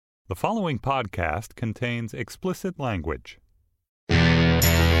The following podcast contains explicit language.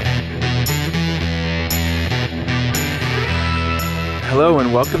 Hello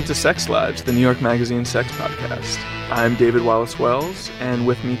and welcome to Sex Lives, the New York Magazine sex podcast. I'm David Wallace Wells, and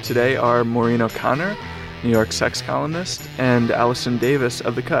with me today are Maureen O'Connor, New York sex columnist, and Allison Davis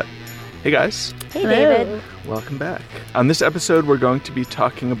of The Cut. Hey guys. Hey David. Welcome back. On this episode, we're going to be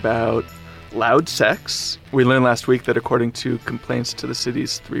talking about loud sex. We learned last week that according to complaints to the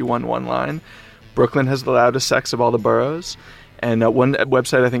city's 311 line, Brooklyn has the loudest sex of all the boroughs. And one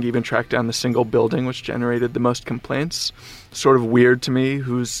website, I think, even tracked down the single building which generated the most complaints. Sort of weird to me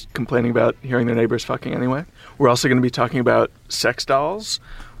who's complaining about hearing their neighbors fucking anyway. We're also going to be talking about sex dolls,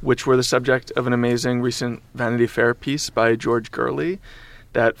 which were the subject of an amazing recent Vanity Fair piece by George Gurley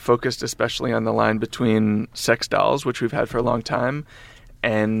that focused especially on the line between sex dolls, which we've had for a long time,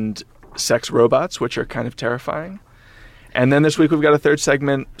 and sex robots, which are kind of terrifying. And then this week we've got a third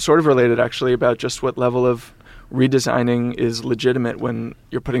segment, sort of related actually, about just what level of redesigning is legitimate when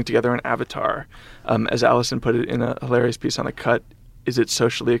you're putting together an avatar. As Allison put it in a hilarious piece on The Cut, is it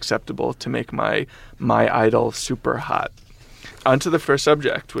socially acceptable to make my idol super hot? On to the first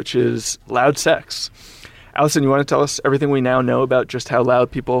subject, which is loud sex. Allison, you want to tell us everything we now know about just how loud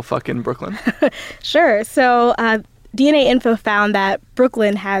people fuck in Brooklyn? Sure. So DNA Info found that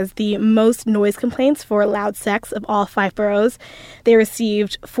Brooklyn has the most noise complaints for loud sex of all 5 boroughs. They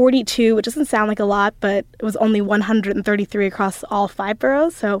received 42, which doesn't sound like a lot, but it was only 133 across all 5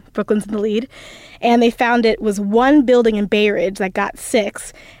 boroughs, so Brooklyn's in the lead. And they found it was one building in Bay Ridge that got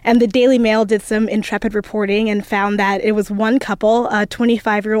 6. And the Daily Mail did some intrepid reporting and found that it was one couple, a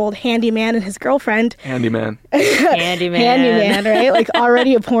 25-year-old handyman and his girlfriend. Handyman, right? Like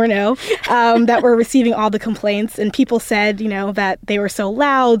already a porno, that were receiving all the complaints. And people said, that they were so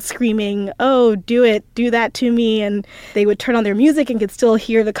loud, screaming, "Oh, do that to me." And they would turn on their music and could still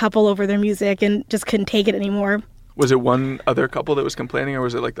hear the couple over their music and just couldn't take it anymore. Was it one other couple that was complaining, or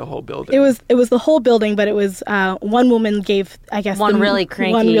was it like the whole building? It was the whole building, but it was one woman gave, I guess, one really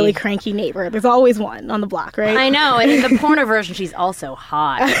cranky neighbor. There's always one on the block, right? I know. And in the porno version, she's also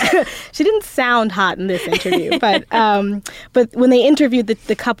hot. She didn't sound hot in this interview, but when they interviewed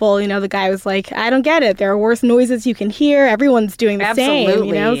the couple, the guy was like, "I don't get it. There are worse noises you can hear. Everyone's doing the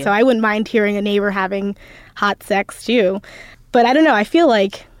Absolutely. same, So I wouldn't mind hearing a neighbor having hot sex too." But I don't know. I feel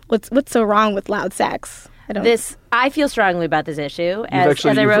like what's so wrong with loud sex? I feel strongly about this issue. You've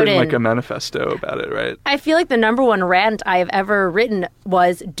written like a manifesto about it, right? I feel like the number one rant I have ever written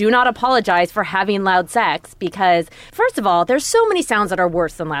was, do not apologize for having loud sex, because first of all, there's so many sounds that are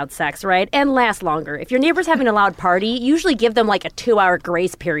worse than loud sex, right? And last longer. If your neighbor's having a loud party, usually give them like a 2-hour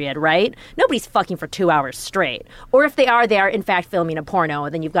grace period, right? Nobody's fucking for 2 hours straight. Or if they are in fact filming a porno,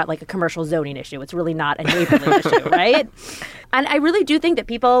 and then you've got like a commercial zoning issue. It's really not a neighborly issue, right? And I really do think that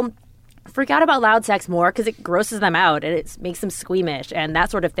people freak out about loud sex more because it grosses them out and it makes them squeamish and that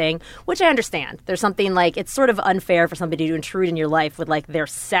sort of thing, which I understand. There's something like, it's sort of unfair for somebody to intrude in your life with like their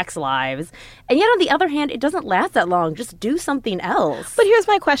sex lives. And yet on the other hand, it doesn't last that long. Just do something else. But here's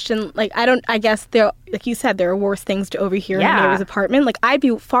my question. I guess there, like you said, there are worse things to overhear in a neighbor's apartment. Like, I'd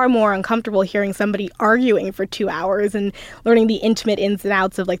be far more uncomfortable hearing somebody arguing for 2 hours and learning the intimate ins and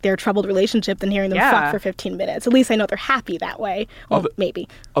outs of like their troubled relationship than hearing them fuck for 15 minutes. At least I know they're happy that way. Well, maybe.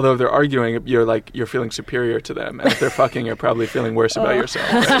 Although if they're arguing, you're feeling superior to them, and if they're fucking, you're probably feeling worse about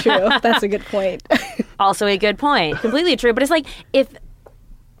yourself. Right? That's true. That's a good point. Also a good point. Completely true. But it's like, if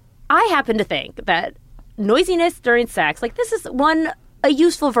I happen to think that noisiness during sex, like this is a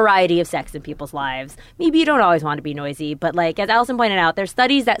useful variety of sex in people's lives. Maybe you don't always want to be noisy, but like as Allison pointed out, there's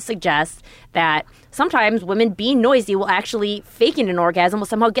studies that suggest that sometimes women being noisy will actually faking an orgasm will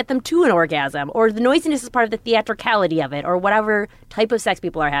somehow get them to an orgasm, or the noisiness is part of the theatricality of it, or whatever type of sex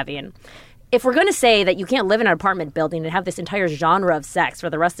people are having. If we're going to say that you can't live in an apartment building and have this entire genre of sex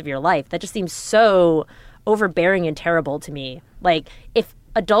for the rest of your life, that just seems so overbearing and terrible to me. Like, if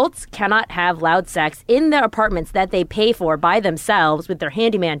adults cannot have loud sex in their apartments that they pay for by themselves with their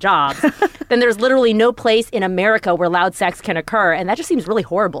handyman jobs, then there's literally no place in America where loud sex can occur. And that just seems really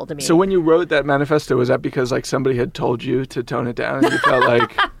horrible to me. So when you wrote that manifesto, was that because like somebody had told you to tone it down and you felt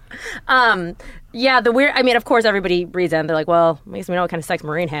like... Yeah, of course everybody reads it and they're like, well, makes me know what kind of sex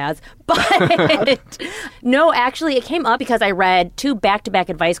Maureen has. But no, actually it came up because I read 2 back-to-back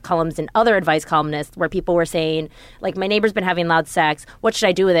advice columns and other advice columnists where people were saying, like, my neighbor's been having loud sex. What should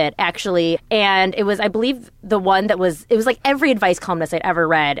I do with it, actually? And it was, I believe, it was like every advice columnist I'd ever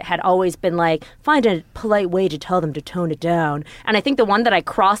read had always been like, find a polite way to tell them to tone it down. And I think the one that I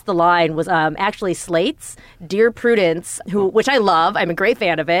crossed the line was actually Slate's Dear Prudence, which I love. I'm a great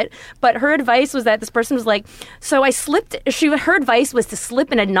fan of it. But her advice was was that this person was like, so her advice was to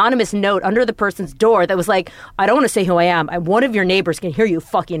slip an anonymous note under the person's door that was like, I don't want to say who I am. One of your neighbors can hear you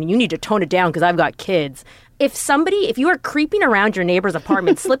fucking, and you need to tone it down because I've got kids. If you are creeping around your neighbor's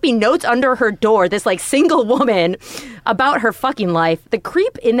apartment, slipping notes under her door, this like single woman about her fucking life, the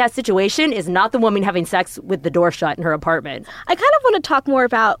creep in that situation is not the woman having sex with the door shut in her apartment. I kind of want to talk more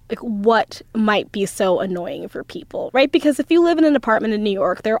about like what might be so annoying for people, right? Because if you live in an apartment in New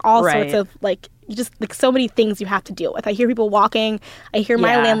York, there are all sorts of like just like so many things you have to deal with. I hear people walking. I hear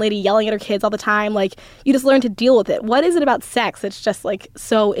my landlady yelling at her kids all the time. Like you just learn to deal with it. What is it about sex that's just like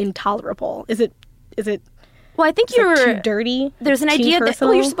so intolerable? Is it? Well, I think you're too dirty. There's an idea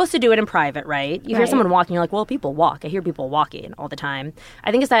personal? that you're supposed to do it in private, right? You hear someone walking, you're like, well, people walk. I hear people walking all the time. I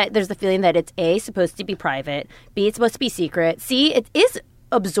think it's that there's the feeling that it's A, supposed to be private, B, it's supposed to be secret, C, it is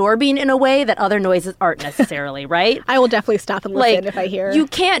absorbing in a way that other noises aren't necessarily, right? I will definitely stop and listen if I hear. You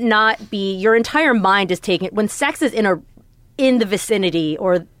can't not be, your entire mind is taken, when sex is in the vicinity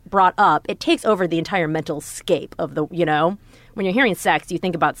or brought up, it takes over the entire mental scape of the, when you're hearing sex, you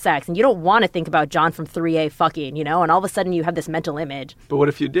think about sex, and you don't want to think about John from 3A fucking, and all of a sudden you have this mental image. But what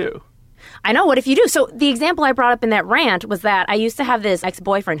if you do? I know, what if you do? So the example I brought up in that rant was that I used to have this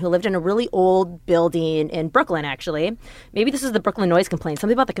ex-boyfriend who lived in a really old building in Brooklyn, actually. Maybe this is the Brooklyn noise complaint,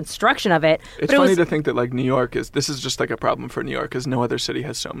 something about the construction of it. It's funny to think that like New York this is just like a problem for New York because no other city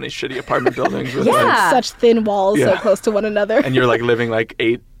has so many shitty apartment buildings with such thin walls so close to one another. And you're like living like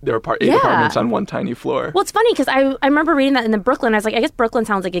eight apartments on one tiny floor. Well, it's funny because I remember reading that in the Brooklyn. I was like, I guess Brooklyn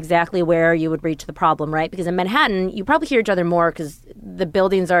sounds like exactly where you would reach the problem, right? Because in Manhattan, you probably hear each other more because the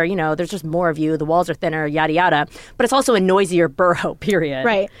buildings are, there's just more of you. The walls are thinner, yada, yada. But it's also a noisier borough, period.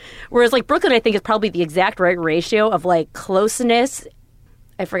 Right. Whereas like Brooklyn, I think, is probably the exact right ratio of like closeness.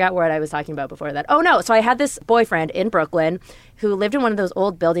 I forgot what I was talking about before that. Oh, no. So I had this boyfriend in Brooklyn who lived in one of those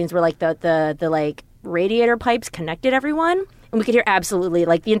old buildings where like the like radiator pipes connected everyone. And we could hear absolutely,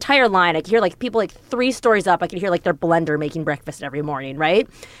 like, the entire line. I could hear, like, people, like, 3 stories up. I could hear, like, their blender making breakfast every morning, right?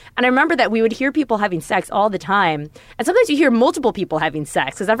 And I remember that we would hear people having sex all the time. And sometimes you hear multiple people having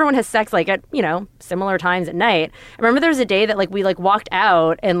sex because everyone has sex, like, at, similar times at night. I remember there was a day that, like, we, like, walked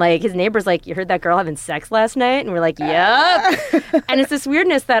out and, like, his neighbor's like, you heard that girl having sex last night? And we're like, yep. And it's this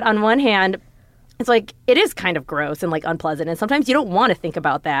weirdness that, on one hand, it's, like, it is kind of gross and, like, unpleasant. And sometimes you don't want to think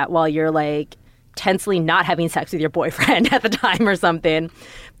about that while you're, like, tensely not having sex with your boyfriend at the time or something.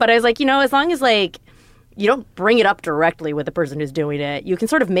 But I was like, as long as like you don't bring it up directly with the person who's doing it, you can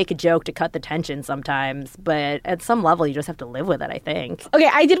sort of make a joke to cut the tension sometimes. But at some level, you just have to live with it, I think. Okay,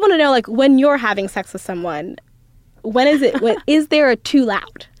 I did want to know, like, when you're having sex with someone, is there a too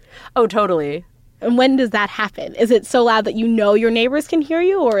loud? Oh, totally. And when does that happen? Is it so loud that your neighbors can hear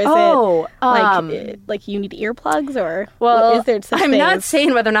you, or is it like you need earplugs, or is there such I'm thing not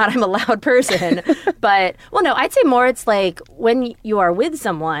saying whether or not I'm a loud person, but no, I'd say more it's like when you are with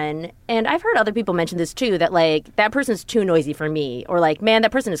someone, and I've heard other people mention this too, that like that person's too noisy for me, or like, man,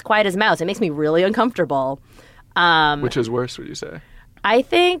 that person is quiet as a mouse. It makes me really uncomfortable. Which is worse, would you say? I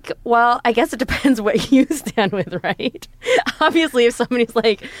think, I guess it depends what you stand with, right? Obviously, if somebody's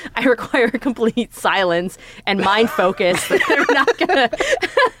like, I require complete silence and mind focus, they're not going to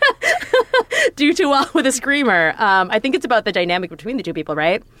do too well with a screamer. I think it's about the dynamic between the two people,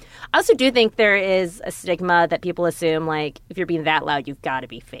 right? I also do think there is a stigma that people assume, like, if you're being that loud, you've got to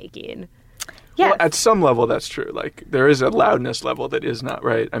be faking. Yeah. Well, at some level, that's true. Like, there is a loudness level that is not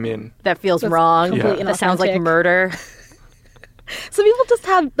right. I mean, that feels wrong. Yeah. That sounds like murder. Some people just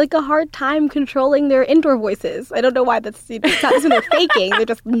have like a hard time controlling their indoor voices. I don't know why that's not when they're faking. They're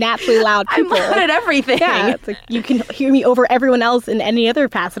just naturally loud people. I'm loud at everything. Yeah, it's like you can hear me over everyone else in any other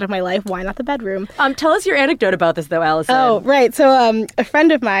facet of my life. Why not the bedroom? Tell us your anecdote about this, though, Allison. Oh, right. So a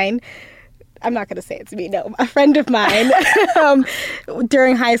friend of mine, I'm not going to say it's me, no. A friend of mine,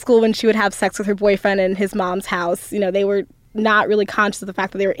 during high school when she would have sex with her boyfriend in his mom's house, they were not really conscious of the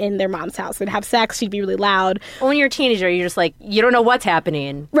fact that they were in their mom's house. They'd have sex, she'd be really loud. Well, when you're a teenager, you're just like, you don't know what's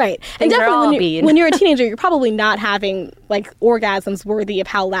happening. Right. Things and definitely when you're a teenager, you're probably not having like orgasms worthy of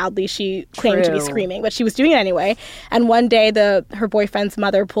how loudly she claimed to be screaming, but she was doing it anyway. And one day her boyfriend's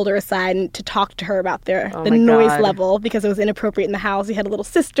mother pulled her aside to talk to her about the noise level because it was inappropriate in the house. He had a little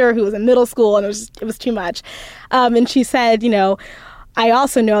sister who was in middle school and it was too much. And she said, I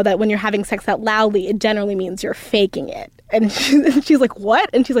also know that when you're having sex that loudly, it generally means you're faking it. And she's like, what?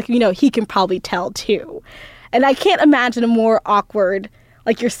 And she's like, he can probably tell too. And I can't imagine a more awkward,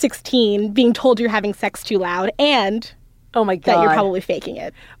 like you're 16, being told you're having sex too loud and oh my God, that you're probably faking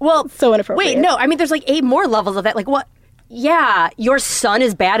it. Well, so inappropriate. Wait, no, I mean, there's like 8 more levels of that. Like what? Yeah, your son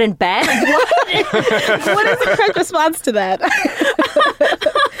is bad in bed? What? What is the correct response to that?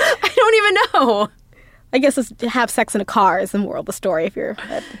 I don't even know. I guess it's to have sex in a car is the moral of the story if you're...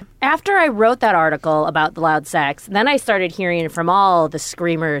 After I wrote that article about the loud sex, then I started hearing from all the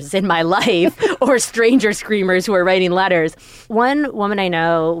screamers in my life or stranger screamers who are writing letters. One woman I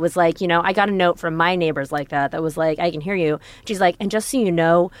know was like, I got a note from my neighbors like that was like, I can hear you. She's like, and just so you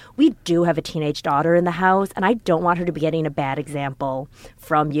know, we do have a teenage daughter in the house, and I don't want her to be getting a bad example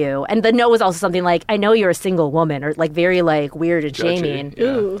from you. And the note was also something like, I know you're a single woman, or like very like weird and shaming. Yeah.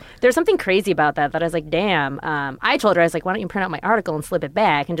 Ooh. There's something crazy about that I was like, damn. I told her, I was like, why don't you print out my article and slip it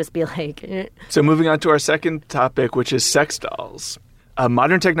back and just be like... So moving on to our second topic, which is sex dolls.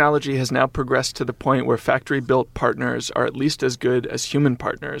 Modern technology has now progressed to the point where factory-built partners are at least as good as human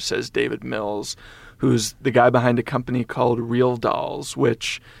partners, says David Mills, who's the guy behind a company called Real Dolls,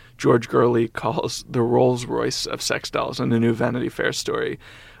 which George Gurley calls the Rolls-Royce of sex dolls in a new Vanity Fair story.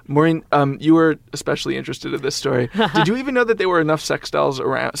 Maureen, you were especially interested in this story. Did you even know that there were enough sex doll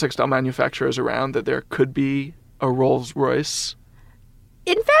manufacturers around that there could be a Rolls-Royce?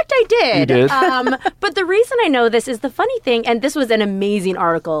 In fact, I did. You did? But the reason I know this is the funny thing, and this was an amazing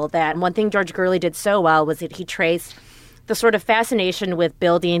article, that one thing George Gurley did so well was that he traced the sort of fascination with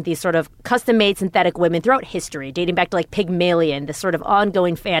building these sort of custom-made synthetic women throughout history, dating back to like Pygmalion, this sort of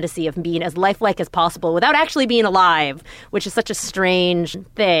ongoing fantasy of being as lifelike as possible without actually being alive, which is such a strange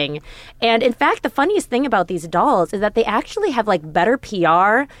thing. And in fact, the funniest thing about these dolls is that they actually have like better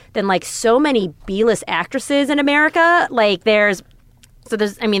PR than like so many B-list actresses in America. Like there's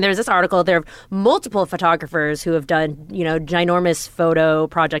this article. There are multiple photographers who have done, ginormous photo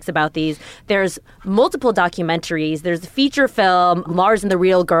projects about these. There's multiple documentaries. There's the feature film, Lars and the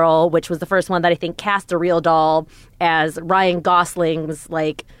Real Girl, which was the first one that I think cast a real doll as Ryan Gosling's,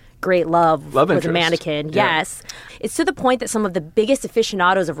 great love with interest. A mannequin. Yeah. Yes. It's to the point that some of the biggest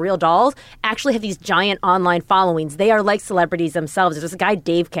aficionados of real dolls actually have these giant online followings. They are like celebrities themselves. There's this guy,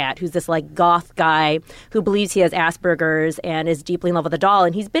 Dave Cat, who's this goth guy who believes he has Asperger's and is deeply in love with a doll.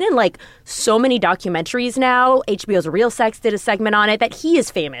 And he's been in so many documentaries now. HBO's Real Sex did a segment on it that he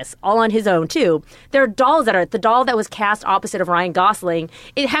is famous, all on his own too. There are dolls the doll that was cast opposite of Ryan Gosling,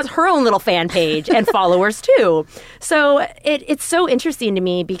 it has her own little fan page and followers too. So it's so interesting to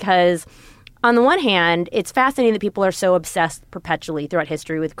me because on the one hand, it's fascinating that people are so obsessed perpetually throughout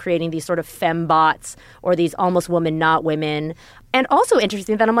history with creating these sort of fembots or these almost woman, not women. And also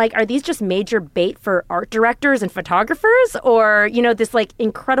interesting that I'm like, are these just major bait for art directors and photographers? Or, this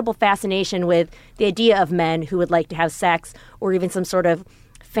incredible fascination with the idea of men who would like to have sex or even some sort of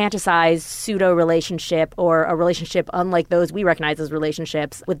fantasized pseudo relationship or a relationship unlike those we recognize as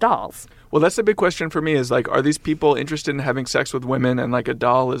relationships with dolls. Well, that's the big question for me is are these people interested in having sex with women and a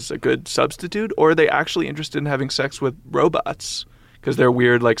doll is a good substitute, or are they actually interested in having sex with robots because they're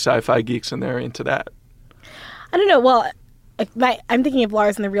weird sci-fi geeks and they're into that? I don't know. Well, I'm thinking of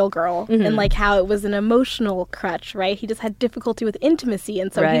Lars and the Real Girl and how it was an emotional crutch, right? He just had difficulty with intimacy,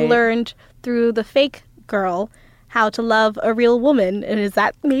 and so he learned through the fake girl how to love a real woman. And is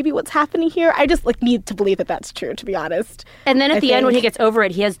that maybe what's happening here? I just need to believe that that's true, to be honest. And then at the end, when he gets over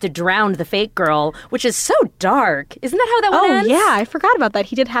it, he has to drown the fake girl, which is so dark. Isn't that how that one ends? Oh, yeah. I forgot about that.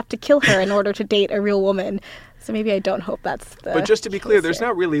 He did have to kill her in order to date a real woman. So maybe I don't hope that's the... But just to be clear, there's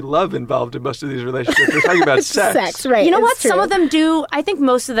not really love involved in most of these relationships. We're talking about sex. Sex, right. You know what? True. Some of them do. I think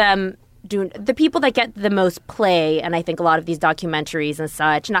most of them do. The people that get the most play, and I think a lot of these documentaries and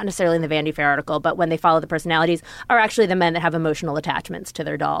such, not necessarily in the Vanity Fair article, but when they follow the personalities, are actually the men that have emotional attachments to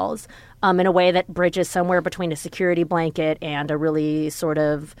their dolls in a way that bridges somewhere between a security blanket and a really sort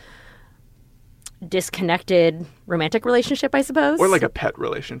of disconnected romantic relationship, I suppose. Or a pet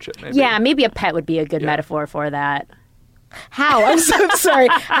relationship, maybe. Yeah, maybe a pet would be a good metaphor for that. How? I'm so sorry.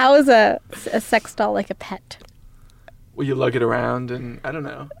 How is a sex doll like a pet? Well, you lug it around and I don't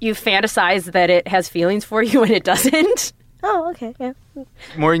know. You fantasize that it has feelings for you and it doesn't. Oh, okay, yeah.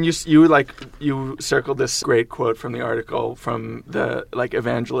 Maureen, you circled this great quote from the article from the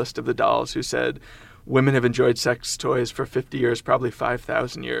evangelist of the dolls who said, "Women have enjoyed sex toys for 50 years, probably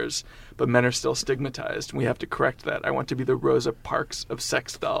 5,000 years, but men are still stigmatized, and we have to correct that. I want to be the Rosa Parks of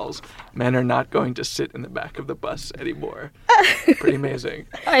sex dolls. Men are not going to sit in the back of the bus anymore." Pretty amazing.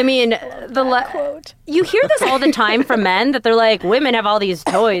 I mean, quote. You hear this all the time from men that they're like, women have all these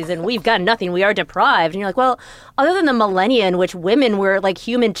toys and we've got nothing. We are deprived. And you're like, well, other than the millennia in which women were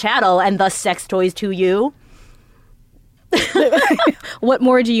human chattel and thus sex toys to you. What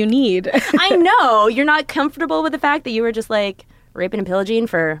more do you need? I know. You're not comfortable with the fact that you were just raping and pillaging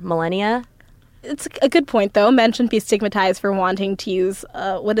for millennia. It's a good point, though. Men shouldn't be stigmatized for wanting to use,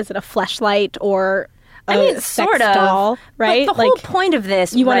 a fleshlight or a sex doll, right? But the whole point of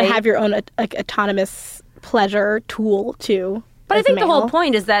this, you want to have your own autonomous pleasure tool, too. But I as think the whole male.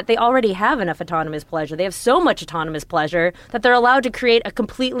 point is that they already have enough autonomous pleasure. They have so much autonomous pleasure that they're allowed to create a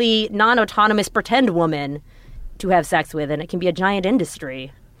completely non-autonomous pretend woman to have sex with, and it can be a giant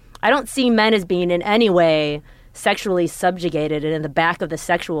industry. I don't see men as being in any way sexually subjugated and in the back of the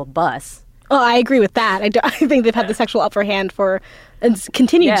sexual bus. Oh, I agree with that. I think they've had the sexual upper hand for and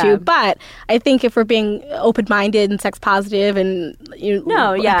continue Yeah. to. But I think if we're being open-minded and sex positive, and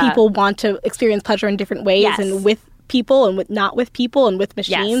people want to experience pleasure in different ways, Yes. and with people and with not with people and with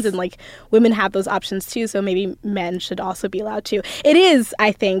machines, Yes. and like women have those options too. So maybe men should also be allowed to. It is,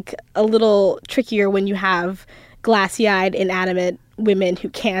 I think, a little trickier when you have glassy-eyed, inanimate women who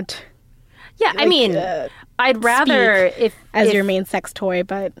can't. Yeah, I mean, I'd rather if as your main sex toy,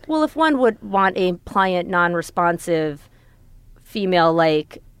 but well, if one would want a pliant, non-responsive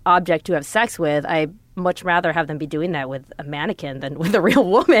female-like object to have sex with, I'd much rather have them be doing that with a mannequin than with a real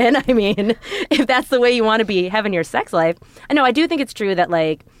woman. I mean, if that's the way you want to be having your sex life. I know, I do think it's true that,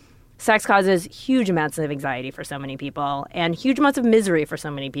 like, sex causes huge amounts of anxiety for so many people and huge amounts of misery for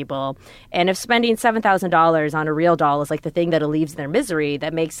so many people. And if spending $7,000 on a real doll is like the thing that relieves their misery,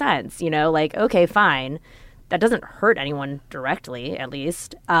 that makes sense. You know, like, okay, fine. That doesn't hurt anyone directly, at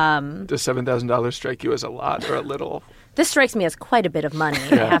least. Does $7,000 strike you as a lot or a little? This strikes me as quite a bit of money,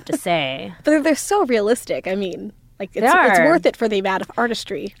 I have to say. they're so realistic. I mean, like it's are. worth it for the amount of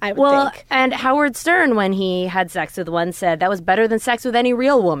artistry, I would think. And Howard Stern, when he had sex with one, said that was better than sex with any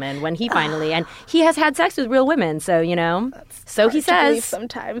real woman when he finally, and he has had sex with real women, so, you know, so he Hard to believe says.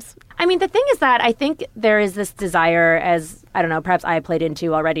 sometimes. I mean, the thing is that I think there is this desire, as, I don't know, perhaps I played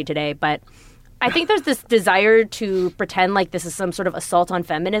into already today, but I think there's this desire to pretend like this is some sort of assault on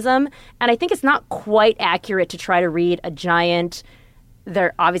feminism, and I think it's not quite accurate to try to read a giant.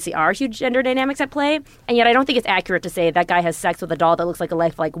 There obviously are huge gender dynamics at play, and yet I don't think it's accurate to say that guy has sex with a doll that looks like a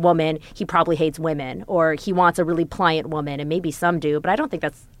lifelike woman. He probably hates women, or he wants a really pliant woman, and maybe some do, but I don't think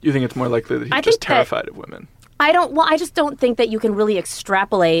that's. You think it's more likely that he's I just think that- terrified of women? I just don't think that you can really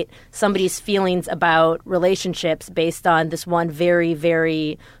extrapolate somebody's feelings about relationships based on this one very,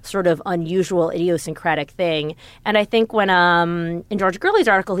 very sort of unusual idiosyncratic thing. And I think when in George Gurley's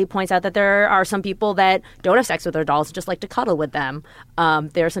article, he points out that there are some people that don't have sex with their dolls, just like to cuddle with them.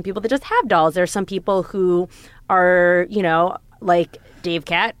 There are some people that just have dolls. There are some people who are, you know, like Dave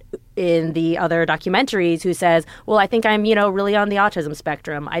Catt in the other documentaries, who says, well, I think I'm, you know, really on the autism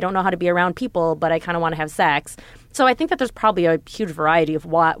spectrum. I don't know how to be around people, but I kind of want to have sex. So I think that there's probably a huge variety of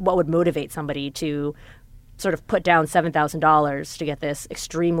what would motivate somebody to sort of put down $7,000 to get this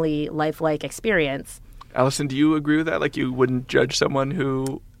extremely lifelike experience. Allison, do you agree with that? Like, you wouldn't judge someone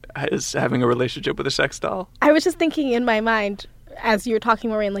who is having a relationship with a sex doll? I was just thinking in my mind, as you were talking,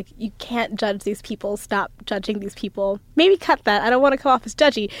 Maureen, like, you can't judge these people. Stop judging these people. Maybe cut that. I don't want to come off as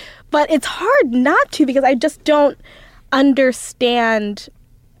judgy. But it's hard not to, because I just don't understand.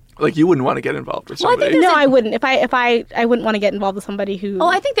 Like, you wouldn't want to get involved with somebody. No, I wouldn't. If I wouldn't want to get involved with somebody who. Oh,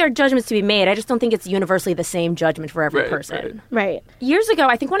 I think there are judgments to be made. I just don't think it's universally the same judgment for every Right, person. right. Right. Years ago,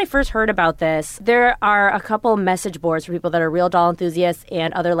 I think when I first heard about this, there are a couple message boards for people that are real doll enthusiasts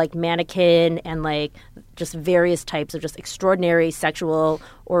and other like mannequin and like just various types of just extraordinary sexual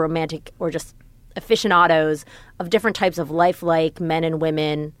or romantic or just aficionados of different types of lifelike men and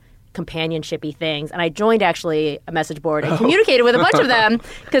women companionshipy things. And I joined actually a message board and communicated with a bunch of them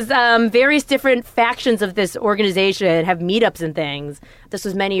because various different factions of this organization have meetups and things. This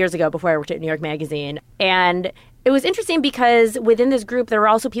was many years ago before I worked at New York Magazine. And it was interesting because within this group, there were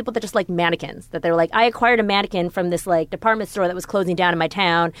also people that just like mannequins, that they were like, I acquired a mannequin from this like department store that was closing down in my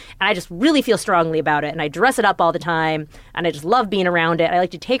town, and I just really feel strongly about it. And I dress it up all the time, and I just love being around it. I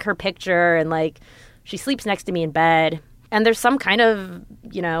like to take her picture, and like she sleeps next to me in bed. And there's some kind of,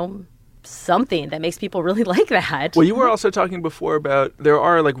 you know, something that makes people really like that. Well, you were also talking before about there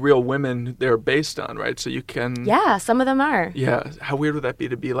are like real women they're based on, right? So you can. Yeah, some of them are. Yeah. How weird would that be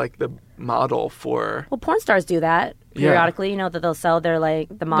to be like the model for. Well, porn stars do that periodically, you know, that they'll sell their like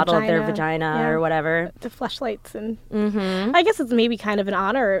the model of their vagina yeah, or whatever. The fleshlights. And I guess it's maybe kind of an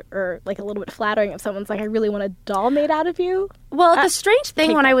honor or like a little bit flattering if someone's like, I really want a doll made out of you. Well, the strange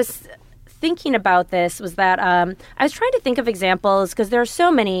thing when I was thinking about this was that I was trying to think of examples because there are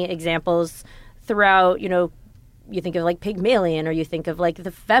so many examples throughout, you know, you think of like Pygmalion or you think of like the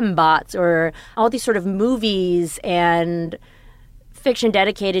Fembots or all these sort of movies and fiction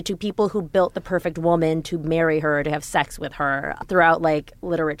dedicated to people who built the perfect woman to marry her, to have sex with her throughout like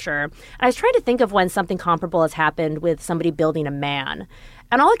literature. And I was trying to think of when something comparable has happened with somebody building a man.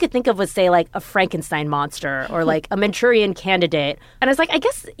 And all I could think of was, say, like a Frankenstein monster or like a Manchurian Candidate. And I was like, I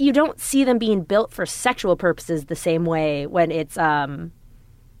guess you don't see them being built for sexual purposes the same way when it's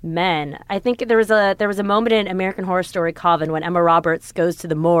men. I think there was a moment in American Horror Story Coven when Emma Roberts goes to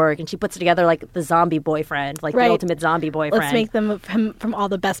the morgue and she puts together like the zombie boyfriend, like the ultimate zombie boyfriend. Let's make them from all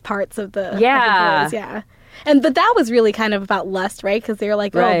the best parts of the Yeah. of the boys, yeah. But that was really kind of about lust, right? Because they were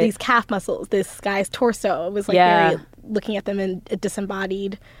like, oh, these calf muscles, this guy's torso. It was like very looking at them in a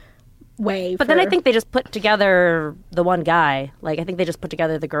disembodied way. But then I think they just put together the one guy. Like I think they just put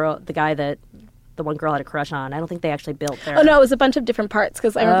together the guy that the one girl had a crush on. I don't think they actually built their... Oh, no, it was a bunch of different parts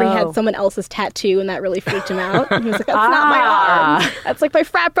because I remember he had someone else's tattoo and that really freaked him out. And he was like, that's not my arm. That's like my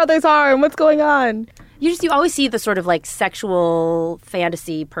frat brother's arm. What's going on? You always see the sort of like sexual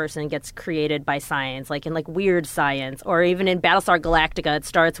fantasy person gets created by science, like in like weird science, or even in Battlestar Galactica, it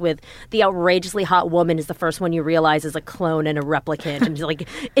starts with the outrageously hot woman is the first one you realize is a clone and a replicant and she's like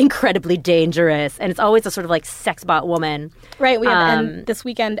incredibly dangerous. And it's always a sort of like sex bot woman. Right. We have, and this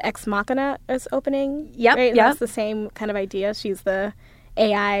weekend Ex Machina is opening. Yep. Right? That's the same kind of idea. She's the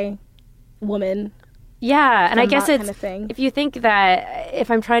AI woman. Yeah, and I guess it's, kind of thing. If you think that, if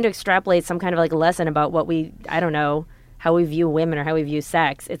I'm trying to extrapolate some kind of like lesson about what I don't know, how we view women or how we view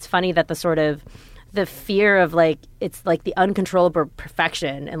sex, it's funny that the fear of like, it's like the uncontrollable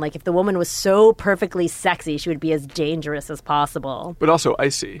perfection. And like if the woman was so perfectly sexy, she would be as dangerous as possible. But also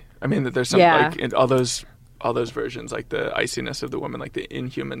icy. I mean, that there's some, like, in all those versions, like the iciness of the woman, like the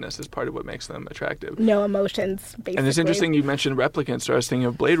inhumanness is part of what makes them attractive. No emotions, basically. And it's interesting you mentioned replicants, so I was thinking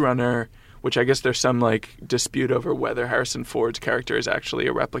of Blade Runner, which I guess there's some like dispute over whether Harrison Ford's character is actually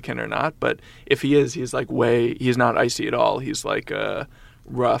a replicant or not. But if he is, he's like he's not icy at all. He's like a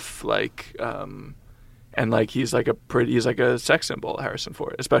rough, like, and like he's like a sex symbol, Harrison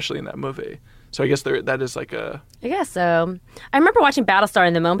Ford, especially in that movie. So I guess that is like a... I guess so. I remember watching Battlestar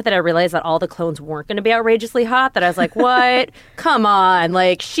in the moment that I realized that all the clones weren't going to be outrageously hot, that I was like, what? Come on.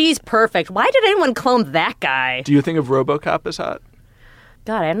 Like, she's perfect. Why did anyone clone that guy? Do you think of RoboCop as hot?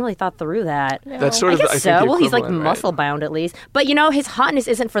 God, I hadn't really thought through that. No. That's sort of, I guess so. Well, he's like right? muscle bound at least. But you know, his hotness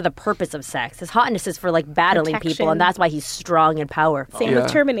isn't for the purpose of sex. His hotness is for like battling people, and that's why he's strong and powerful. Same with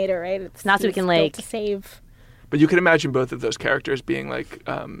Terminator, right? It's not so we can like to save. But you can imagine both of those characters being like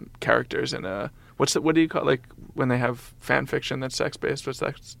characters in a what do you call, like, when they have fan fiction that's sex based? What's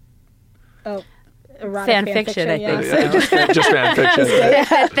that? Oh. Fan fiction, I think. Yeah, just fan fiction.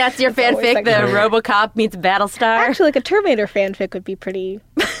 Yeah. That's your fanfic. Like, the RoboCop meets Battlestar. Actually, like a Terminator fanfic would be pretty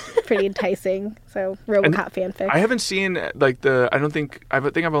enticing. So RoboCop fanfic. I haven't seen like I think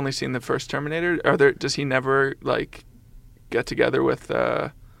I've only seen the first Terminator. Does he never like get together with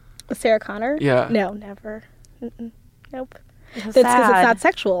Sarah Connor? Yeah. No, never. Nope. That's because it's not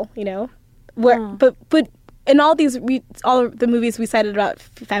sexual, you know. But in all the movies we cited about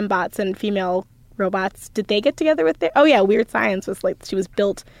fembots and female robots, did they get together with their... Oh yeah, Weird Science was like she was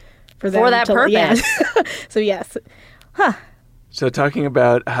built for that purpose. Yeah. So yes. Huh. So talking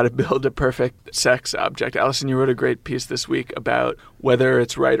about how to build a perfect sex object, Allison, you wrote a great piece this week about whether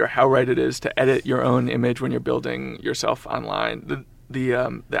it's right or how right it is to edit your own image when you're building yourself online.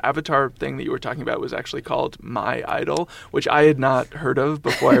 The avatar thing that you were talking about was actually called My Idol, which I had not heard of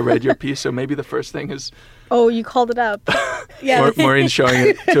before I read your piece. So maybe the first thing is... Oh, you called it up. Yeah, Maureen's showing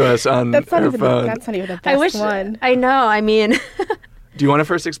it to us on her phone. That's not even the best one. I know. I mean... Do you want to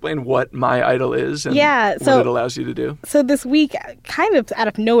first explain what My Idol is and what it allows you to do? So this week, kind of out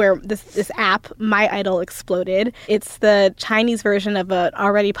of nowhere, this app, My Idol, exploded. It's the Chinese version of an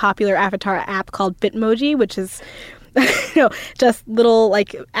already popular avatar app called Bitmoji, which is... just little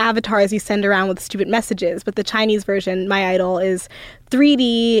like avatars you send around with stupid messages. But the Chinese version, My Idol, is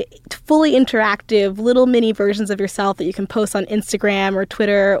 3D, fully interactive, little mini versions of yourself that you can post on Instagram or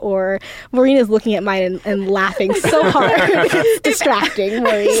Twitter. Or Maureen is looking at mine and laughing so hard. It's distracting,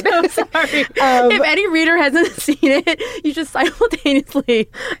 Maureen. So sorry. If any reader hasn't seen it, you just simultaneously,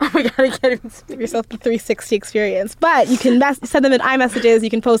 oh my God, I can't even speak. Give yourself the 360 experience. But you can send them in iMessages. You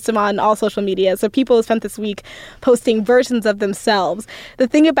can post them on all social media. So people have spent this week posting versions of themselves. The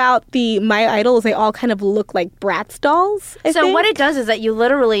thing about the My Idol is they all kind of look like Bratz dolls, I think. What it does is that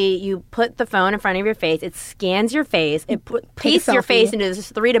you put the phone in front of your face, it scans your face, it pastes your face into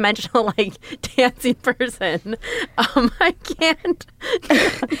this three-dimensional like dancing person. I can't.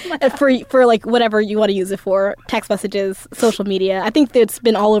 for like whatever you want to use it for, text messages, social media. I think it's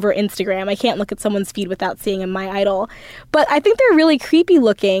been all over Instagram. I can't look at someone's feed without seeing a My Idol. But I think they're really creepy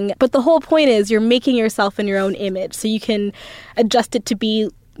looking. But the whole point is you're making yourself in your own image. So you can adjust it to be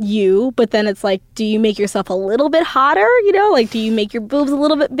you, but then it's like, do you make yourself a little bit hotter? You know, like, do you make your boobs a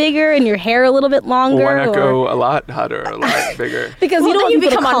little bit bigger and your hair a little bit longer? Well, why not go a lot hotter, a lot bigger? Because Well, you don't then want you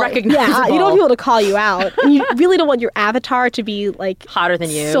people to become call, unrecognizable. Yeah, you don't want people to call you out, and you really don't want your avatar to be like Hotter than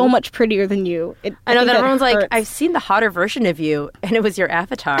you. so much prettier than you. I know think that everyone's like, hurts. I've seen the hotter version of you, and it was your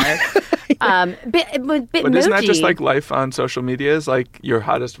avatar. Bit But isn't that just emoji. like life on social media? Is like your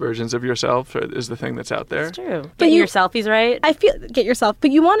hottest versions of yourself is the thing that's out there? It's true. But Getting you- your selfies right. I feel get yourself,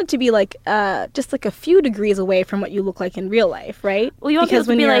 but you want it to be like just like a few degrees away from what you look like in real life, right? Well, you want Because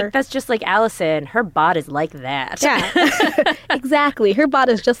people to be you're- like, that's just like Allison. Her bod is like that. Yeah, exactly. Her bot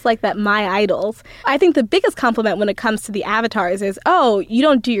is just like that. My idols. I think the biggest compliment when it comes to the avatars is, oh, you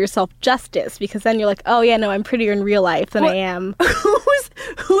don't do yourself justice, because then you're like, oh yeah, no, I'm prettier in real life than I am.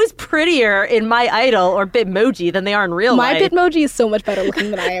 Who's prettier in My Idol or Bitmoji than they are in real My life? Bitmoji is so much better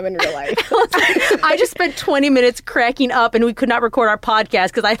looking than I am in real life. I just spent 20 minutes cracking up, and we could not record our podcast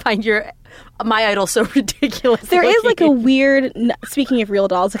because I find your My Idol so ridiculous. There is like a looking. weird, speaking of real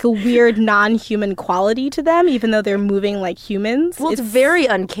dolls, like a weird non-human quality to them, even though they're moving like humans. Well, it's very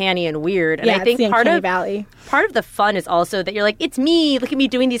uncanny and weird, and yeah, I think it's the part Uncanny of Valley. part of the fun is also that you're like, it's me, look at me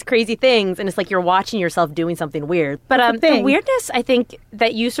doing these crazy things, and it's like you're watching yourself doing something weird. But That's the the thing. weirdness, I think,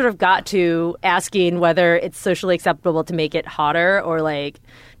 that you sort of got to asking whether it's socially acceptable to make it hotter or like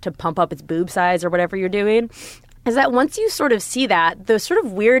to pump up its boob size or whatever you're doing, is that once you sort of see that, the sort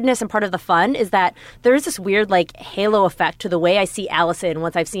of weirdness and part of the fun is that there is this weird like halo effect to the way I see Allison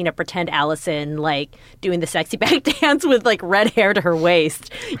once I've seen a pretend Allison like doing the sexy back dance with like red hair to her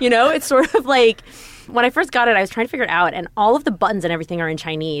waist. You know, it's sort of like when I first got it, I was trying to figure it out, and all of the buttons and everything are in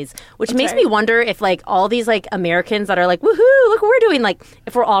Chinese, which makes me wonder if like all these like Americans that are like, woohoo, look what we're doing, like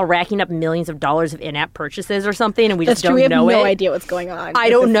if we're all racking up millions of dollars of in-app purchases or something, and we That's just true. don't We have know no it. idea what's going on. I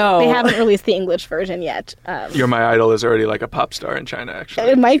don't because know. They haven't released the English version yet. Your My Idol is already like a pop star in China, actually.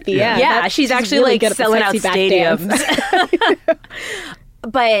 It might be, yeah. Yeah, That's- she's actually really like good at the selling out sexy back dance. stadiums.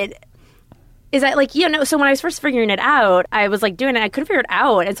 But is that like, you know, so when I was first figuring it out, I was like doing it, I couldn't figure it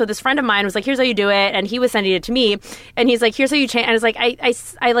out. And so this friend of mine was like, here's how you do it. And he was sending it to me. And he's like, here's how you change. And I was like,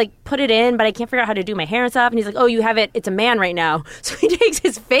 I like put it in, but I can't figure out how to do my hair and stuff. And he's like, oh, you have it. It's a man right now. So he takes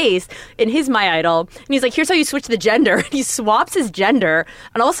his face in his My Idol. And he's like, here's how you switch the gender. And he swaps his gender.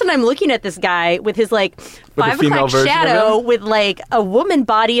 And all of a sudden I'm looking at this guy with his like With a 5 female o'clock version of shadow him? with like a woman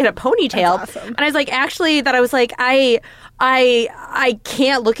body and a ponytail. That's awesome. And I was like, actually, that I was like, I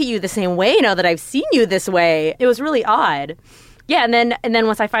can't look at you the same way now that I've seen you this way. It was really odd. Yeah, and then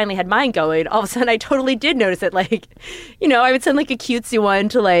once I finally had mine going, all of a sudden I totally did notice it. Like, you know, I would send like a cutesy one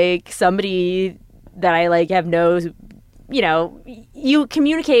to like somebody that I like have no, you know, you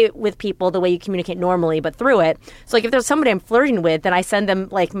communicate with people the way you communicate normally, but through it. So like if there's somebody I'm flirting with, then I send them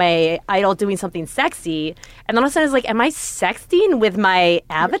like my idol doing something sexy, and then all of a sudden it's like, am I sexting with my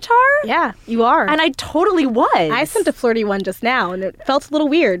avatar? Yeah, you are. And I totally was. I sent a flirty one just now, and it felt a little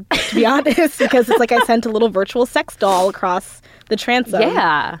weird, to be honest, because it's like I sent a little virtual sex doll across the transom.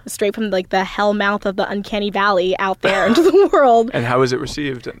 Yeah. Straight from like the hell mouth of the Uncanny Valley out there into the world. And how was it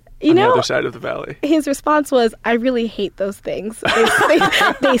received on You the know- other side of the valley? His response was, I really hate those things.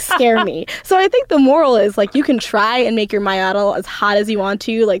 They scare me. So I think the moral is like you can try and make your My Idol as hot as you want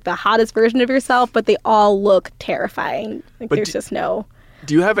to, like the hottest version of yourself, but they all look terrifying. Like But there's just no.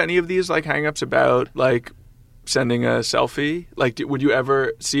 Do you have any of these like hang-ups about like sending a selfie? Like, would you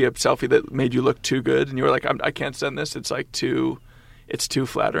ever see a selfie that made you look too good and you were like, I can't send this. It's like it's too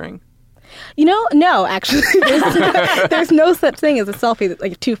flattering. You know, no, actually. There's no such thing as a selfie that's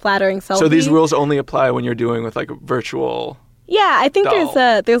like a too flattering selfie. So these rules only apply when you're doing with like a virtual. Yeah, I think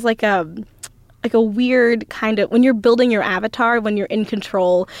doll. there's like a weird kind of when you're building your avatar, when you're in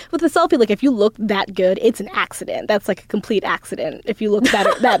control with a selfie. Like if you look that good, it's an accident. That's like a complete accident. If you look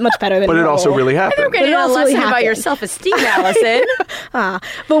better, that much better than. But it normal. also really I'm happened. getting it a also lesson really about your happened. self-esteem, Allison.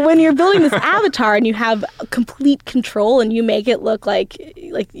 But when you're building this avatar and you have complete control and you make it look like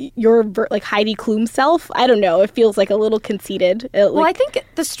your like Heidi Klum self, I don't know. It feels like a little conceited. Well, I think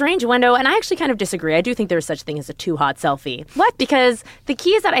the strange window, and I actually kind of disagree. I do think there's such thing as a too hot selfie. What? Because the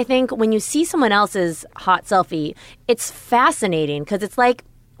key is that I think when you see someone else's hot selfie, it's fascinating because it's like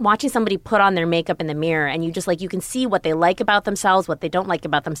watching somebody put on their makeup in the mirror and you just like, you can see what they like about themselves, what they don't like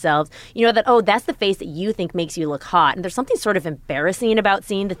about themselves. You know that, oh, that's the face that you think makes you look hot. And there's something sort of embarrassing about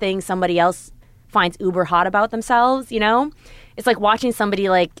seeing the things somebody else finds uber hot about themselves, you know? It's like watching somebody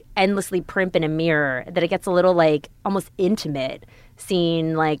like endlessly primp in a mirror, that it gets a little like almost intimate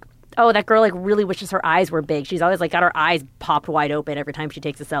seeing like, oh, that girl like really wishes her eyes were big. She's always like got her eyes popped wide open every time she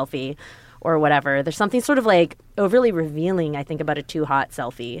takes a selfie. or whatever. There's something sort of like overly revealing, I think, about a too hot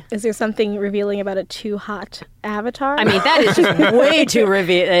selfie. Is there something revealing about a too hot avatar? I mean, that is just way too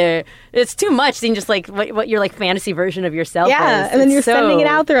revealing. It's too much seeing just like what your like fantasy version of yourself is. yeah, and then It's you're so- sending it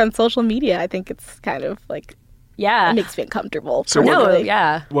out there on social media. I think it's kind of like, Yeah. it makes me uncomfortable. So what- No, personally.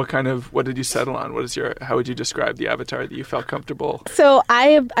 yeah. What did you settle on? How would you describe the avatar that you felt comfortable? So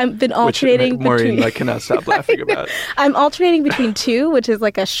I've been Which alternating Maureen between. cannot stop laughing about. I'm alternating between two, which is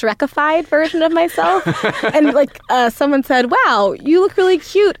like a Shrekified version of myself, and like someone said, "Wow, you look really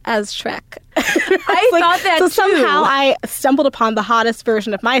cute as Shrek." I thought that so too. somehow I stumbled upon the hottest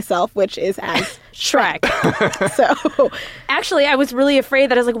version of myself, which is as Shrek. So Actually, I was really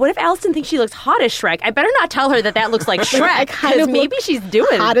afraid that I was like, what if Allison thinks she looks hot as Shrek? I better not tell her that looks like I Shrek, kind because of maybe look she's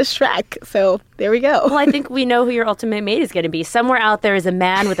doing hot as Shrek. So there we go. Well, I think we know who your ultimate mate is going to be. Somewhere out there is a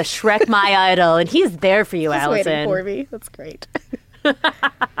man with a Shrek my idol, and he's there for you, Just waiting Allison. for me. That's great.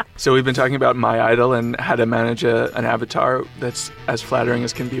 So we've been talking about My Idol and how to manage an avatar that's as flattering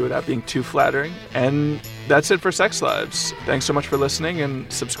as can be without being too flattering. And that's it for Sex Lives. Thanks so much for listening,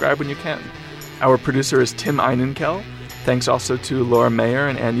 and subscribe when you can. Our producer is Tim Einenkel. Thanks also to Laura Mayer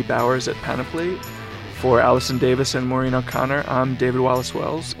and Andy Bowers at Panoply. For Allison Davis and Maureen O'Connor, I'm David Wallace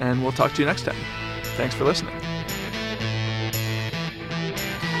Wells, and we'll talk to you next time. Thanks for listening.